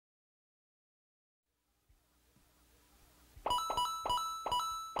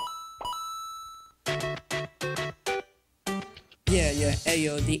Yeah,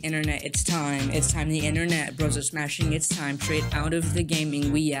 ayo, the internet, it's time, the internet, bros are smashing, it's time, straight out of the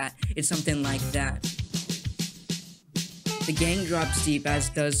gaming we at, it's something like that. The gang drops deep, as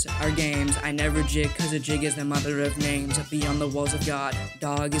does our games. I never jig, cause a jig is the mother of names. Beyond the walls of God,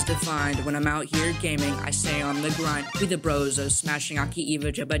 dog is defined. When I'm out here gaming, I stay on the grind. We the bros are smashing Aki,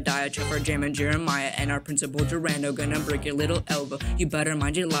 Eva, Jebediah, Chuffart, and Jeremiah, and our principal Jarando. Gonna break your little elbow. You better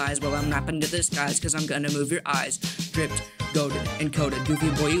mind your lies while I'm rapping to the skies, cause I'm gonna move your eyes. Dripped, goaded, and coated. Goofy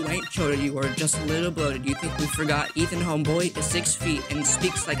boy, you ain't choated, you are just a little bloated. You think we forgot Ethan Homeboy is 6 feet and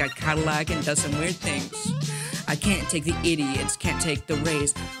speaks like a Cadillac and does some weird things. I can't take the idiots, can't take the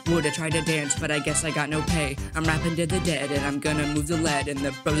rays. Woulda tried to dance, but I guess I got no pay. I'm rapping to the dead, and I'm gonna move the lead, and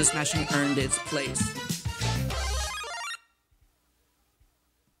the bros smashing earned its place.